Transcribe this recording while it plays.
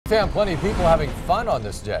found plenty of people having fun on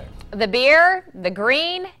this day. The beer, the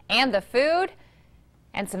green, and the food,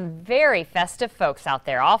 and some very festive folks out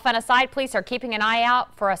there. All fun aside, police are keeping an eye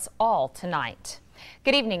out for us all tonight.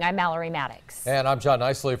 Good evening, I'm Mallory Maddox. And I'm John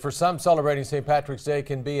Nicely. For some, celebrating St. Patrick's Day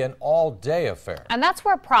can be an all-day affair. And that's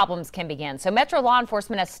where problems can begin. So Metro law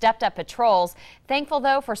enforcement has stepped up patrols. Thankful,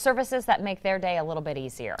 though, for services that make their day a little bit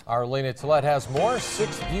easier. Our Lena Tillett has more.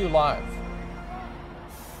 6th View Live.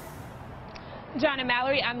 John and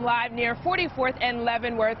Mallory, I'm live near 44th and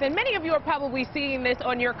Leavenworth, and many of you are probably seeing this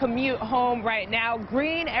on your commute home right now.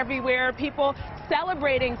 Green everywhere, people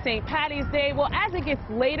celebrating St. Patty's Day. Well, as it gets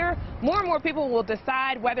later, more and more people will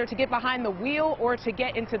decide whether to get behind the wheel or to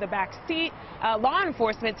get into the back seat. Law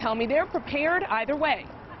enforcement tell me they're prepared either way.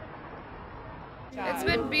 It's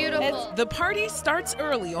been beautiful. The party starts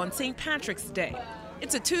early on St. Patrick's Day.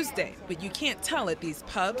 It's a Tuesday, but you can't tell at these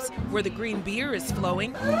pubs where the green beer is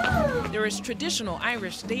flowing. There is traditional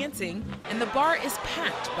Irish dancing, and the bar is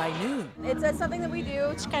packed by noon. It's something that we do.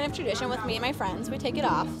 It's kind of tradition with me and my friends. We take it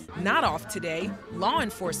off. Not off today, law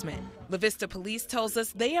enforcement. La Vista Police tells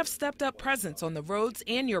us they have stepped up presence on the roads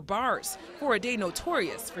and your bars for a day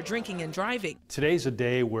notorious for drinking and driving. Today's a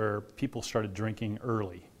day where people started drinking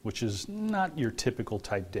early, which is not your typical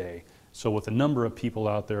type day. So with the number of people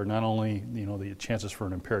out there, not only, the chances for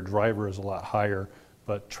an impaired driver is a lot higher,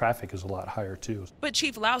 but traffic is a lot higher too. But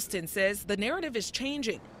Chief Louston says the narrative is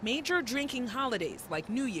changing. Major drinking holidays like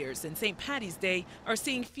New Year's and St. Patty's Day are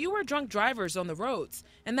seeing fewer drunk drivers on the roads.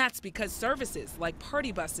 And that's because services like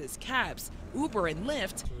party buses, cabs, Uber and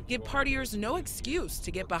Lyft give partiers no excuse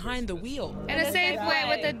to get behind the wheel. In a safe way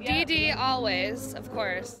with the DD always, of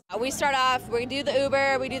course. We start off, we do the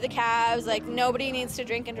Uber, we do the cabs, like nobody needs to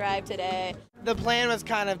drink and drive today. The plan was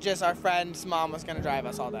kind of just our friend's mom was going to drive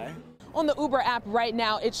us all day. On the Uber app right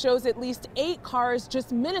now, it shows at least 8 cars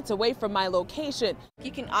just minutes away from my location.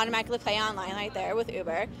 You can automatically pay online right there with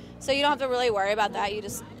Uber, so you don't have to really worry about that. You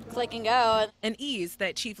just click and go. An ease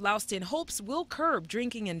that Chief Louston hopes will curb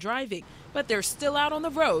drinking and driving, but they're still out on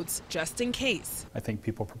the roads just in case. I think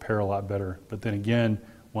people prepare a lot better, but then again,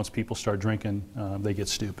 once people start drinking, they get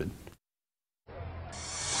stupid.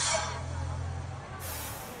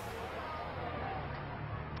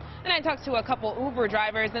 And I talked to a couple Uber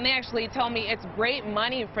drivers, and they actually tell me it's great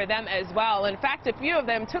money for them as well. In fact, a few of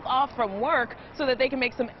them took off from work so that they can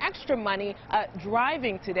make some extra money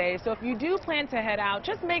driving today. So if you do plan to head out,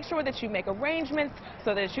 just make sure that you make arrangements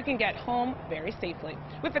so that you can get home very safely.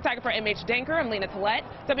 With photographer MH Danker, I'm Lena Tillett,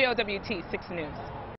 WOWT 6 News.